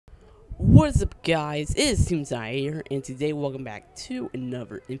What is up, guys? It is Team here, and today welcome back to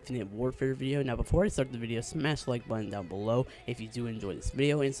another Infinite Warfare video. Now, before I start the video, smash the like button down below if you do enjoy this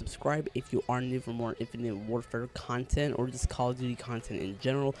video, and subscribe if you are new for more Infinite Warfare content or just Call of Duty content in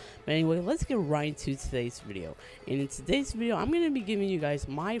general. But anyway, let's get right into today's video. And in today's video, I'm going to be giving you guys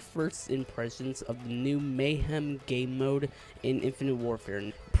my first impressions of the new Mayhem game mode in Infinite Warfare.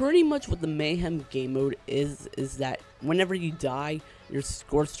 And pretty much what the Mayhem game mode is that whenever you die, your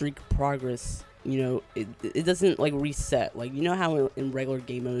score streak progress, it doesn't like reset. Like, you know how in regular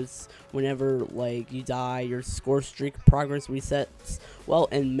game modes, whenever like you die, your score streak progress resets? Well,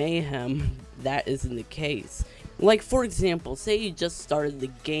 in Mayhem, that isn't the case. Like, for example, say you just started the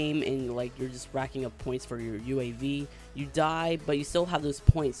game and like you're just racking up points for your UAV. You die, but you still have those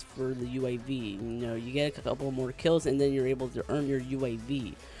points for the UAV. You get a couple more kills and then you're able to earn your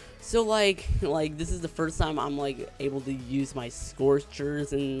UAV. So like this is the first time I'm like able to use my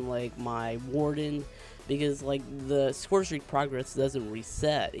Scorchers and like my Warden, because like the score streak progress doesn't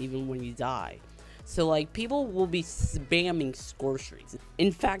reset even when you die. So like people will be spamming score streaks.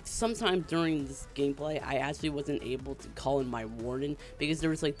 In fact, sometimes during this gameplay, I actually wasn't able to call in my Warden because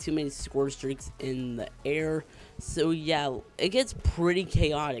there was like too many score streaks in the air. So yeah, it gets pretty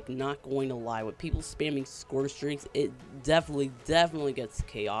chaotic, not going to lie. With people spamming score streaks, it definitely gets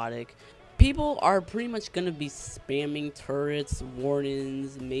chaotic. People are pretty much going to be spamming turrets,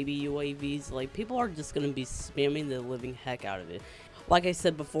 Wardens, maybe UAVs. Like, people are just going to be spamming the living heck out of it. Like I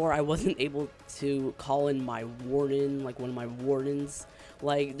said before, I wasn't able to call in my Warden, like one of my Wardens.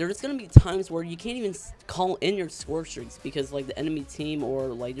 Like, there's gonna be times where you can't even call in your score streaks because like the enemy team, or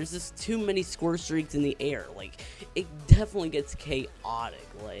like there's just too many score streaks in the air. Like, it definitely gets chaotic.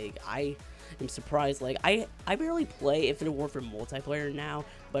 Like, I am surprised. Like, I barely play Infinite Warfare multiplayer now,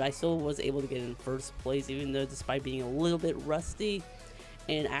 but I still was able to get in first place, even though despite being a little bit rusty.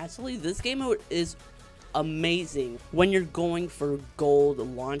 And actually, this game mode is amazing when you're going for gold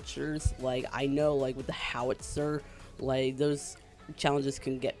launchers. Like, I know like with the howitzer, like those challenges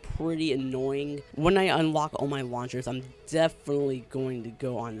can get pretty annoying. When I unlock all my launchers, I'm definitely going to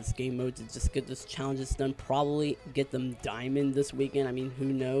go on this game mode to just get those challenges done, probably get them diamond this weekend. I mean, who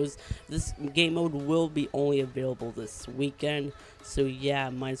knows? This game mode will be only available this weekend, so yeah,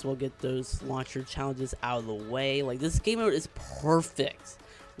 might as well get those launcher challenges out of the way. Like, this game mode is perfect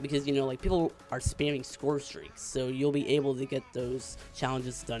because, like, people are spamming score streaks, so you'll be able to get those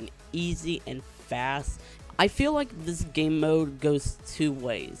challenges done easy and fast. I feel like this game mode goes two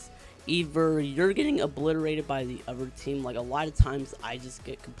ways. Either you're getting obliterated by the other team, like a lot of times I just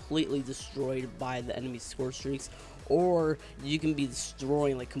get completely destroyed by the enemy score streaks, or you can be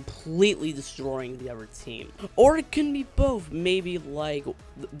destroying, like completely destroying the other team. Or it can be both. Maybe like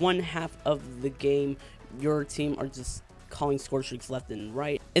one half of the game, your team are just calling score streaks left and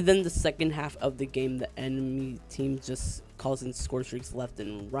right, and then the second half of the game, the enemy team just calls in score streaks left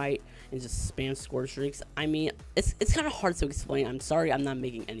and right and just spam score streaks. I mean, it's kind of hard to explain. I'm sorry I'm not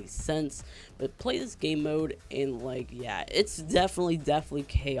making any sense, but play this game mode and like, yeah, it's definitely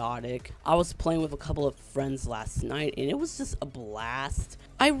chaotic. I was playing with a couple of friends last night and it was just a blast.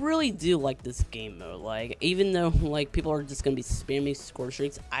 I really do like this game mode. Like, even though like people are just gonna be spamming score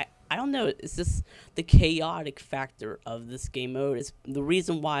streaks, I don't know, it's just the chaotic factor of this game mode is the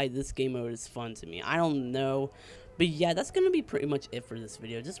reason why this game mode is fun to me. I don't know, but yeah, that's going to be pretty much it for this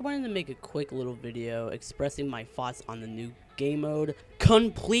video. Just wanted to make a quick little video expressing my thoughts on the new game mode.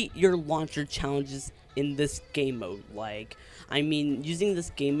 Complete your launcher challenges in this game mode. Like, I mean, using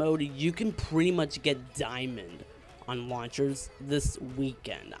this game mode, you can pretty much get diamond on launchers this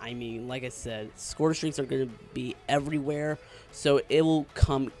weekend. I mean, like I said, score streaks are going to be everywhere, so it will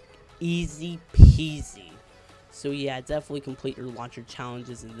come easy peasy. So yeah, definitely complete your launcher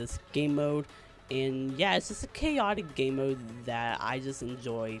challenges in this game mode. And yeah, it's just a chaotic game mode that I just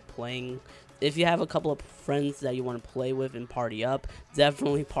enjoy playing. If you have a couple of friends that you want to play with and party up,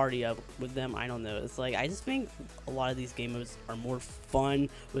 definitely party up with them. I don't know, it's like, I just think a lot of these game modes are more fun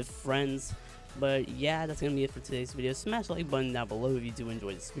with friends. But yeah, that's gonna be it for today's video. Smash the like button down below if you do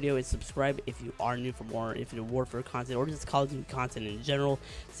enjoy this video, and subscribe if you are new for more Infinite Warfare content or just Call of Duty content in general.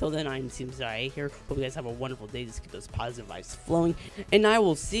 So then, I'm Team here. Hope you guys have a wonderful day. Just keep those positive vibes flowing, and I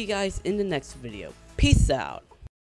will see you guys in the next video. Peace out.